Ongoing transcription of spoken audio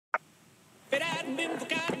hadn't been for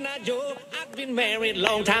Cotton Eye Joe, I'd been married a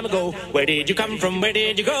long time ago. Where did you come from? Where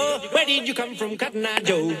did you go? Where did you come from, Cotton Eye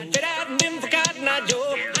Joe? If it hadn't been for Cotton Eye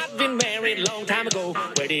Joe, I'd been married a long time ago.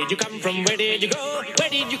 Where did you come from? Where did you go? Where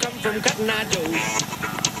did you come from, Cotton Eye Joe?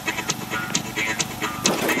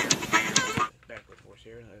 Back with force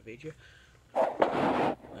here, another video.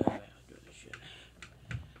 Doing this shit.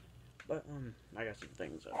 But I got some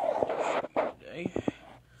things I want to show you today.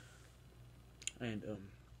 And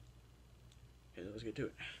yeah, let's get to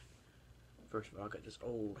it. First of all, I got this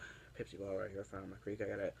old Pepsi bottle right here I found in my creek. I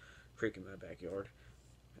got a creek in my backyard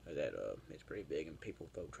that it's pretty big, and people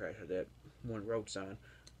throw trash at that one road sign.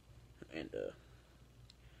 And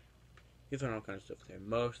you find all kinds of stuff there.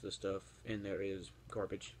 Most of the stuff in there is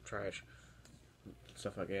garbage, trash,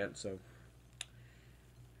 stuff like that. So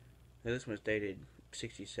now this one's dated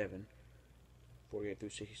 67, 48 through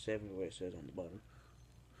 67, the way it says on the bottom.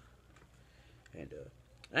 And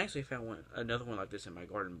I actually found another one like this in my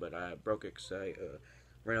garden, but I broke it because I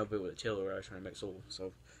ran over it with a tiller. I was trying to make soil.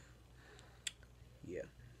 So yeah,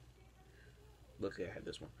 luckily I had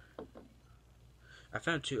this one. I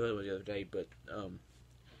found two other ones the other day, but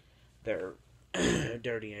they're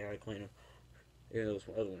dirty and I gotta clean them. Even though this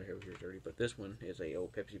other one here is dirty, but this one is a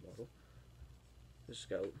old Pepsi bottle. This has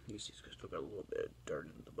got, you see, it's still got a little bit of dirt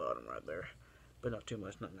at the bottom right there, but not too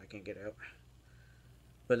much, nothing I can't get out.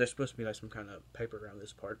 But there's supposed to be like some kind of paper around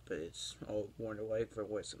this part, but it's all worn away for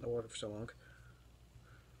what's in the water for so long.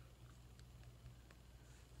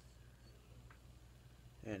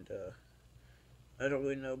 And I don't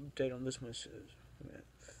really know the date on this one. It says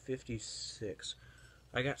 56.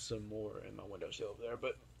 I got some more in my windowsill over there,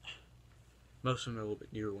 but most of them are a little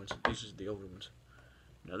bit newer ones. These are the older ones.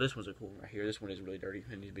 Now this one's a cool one right here. This one is really dirty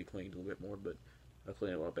and needs to be cleaned a little bit more, but I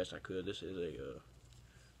cleaned it the best I could. This is a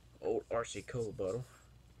old RC Cola bottle.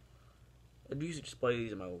 I usually display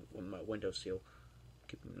these on my windowsill.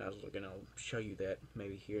 Keep them nice looking. I'll show you that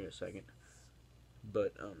maybe here in a second.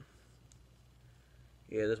 But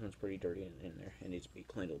yeah, this one's pretty dirty in there. It needs to be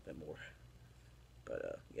cleaned a little bit more.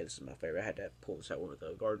 But yeah, this is my favorite. I had to pull this out with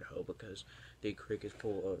a garden hoe because the creek is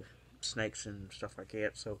full of snakes and stuff like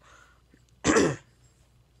that. So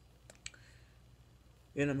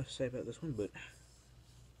yeah, not much to say about this one, but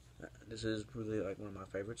this is really like one of my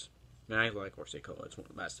favorites. I mean, I like RC Cola. It's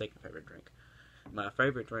my second favorite drink. My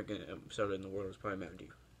favorite drink soda in the world is probably Mountain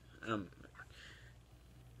Dew.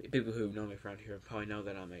 People who know me around here probably know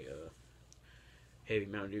that I'm a heavy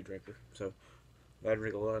Mountain Dew drinker. So I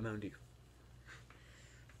drink a lot of Mountain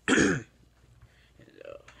Dew.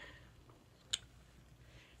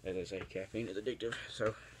 And as I say, caffeine is addictive.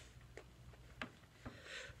 So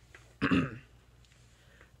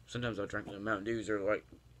sometimes I'll drink the Mountain Dews. They're like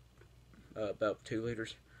about 2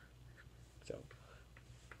 liters. So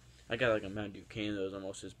I got like a Mountain Dew can that was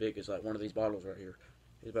almost as big as like one of these bottles right here.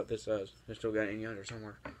 It's about this size. I still got it in yonder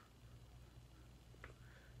somewhere.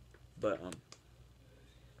 But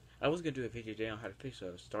I was gonna do a video today on how to fix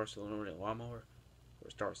a star cylinder lawnmower, or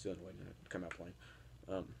a star cylinder when it come out plain.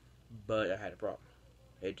 But I had a problem.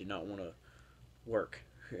 It did not want to work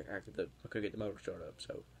after I couldn't get the motor started up.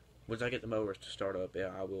 So once I get the motors to start up,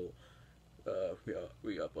 yeah, I will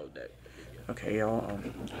re-upload that video. Okay, y'all,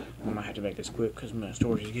 I might have to make this quick because my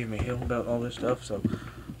storage is giving me hell about all this stuff. So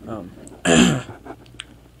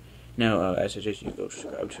now I suggest you go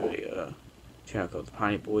subscribe to a channel called The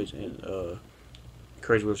Piney Boys and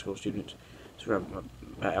Crazy World School Students. Subscribe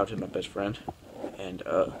out to my best friend, and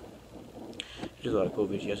he does a lot of cool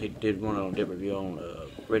videos. He did one on dip review on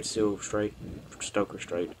Red Seal Straight and Stoker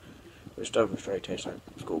Straight. But Stoker Straight tastes like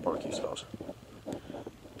school barbecue sauce.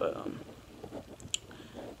 But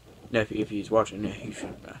now if he's watching, you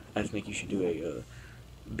should. I think you should do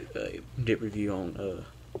a dip review on what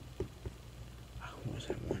was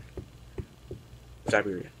that one?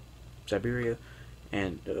 Siberia,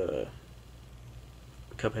 and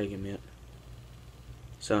Copenhagen Mint,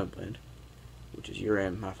 Southern Blend, which is your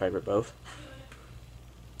and my favorite both,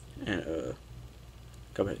 and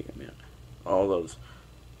Copenhagen Mint. All those,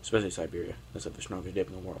 especially Siberia. That's like the strongest dip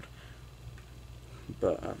in the world.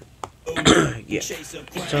 But yeah. So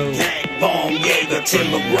Bomb, Jaeger,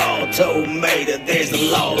 timber, raw, tomato, there's the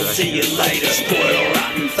law. See you later. Spoil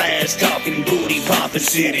rotten, fast talking, booty popping,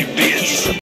 city bitch.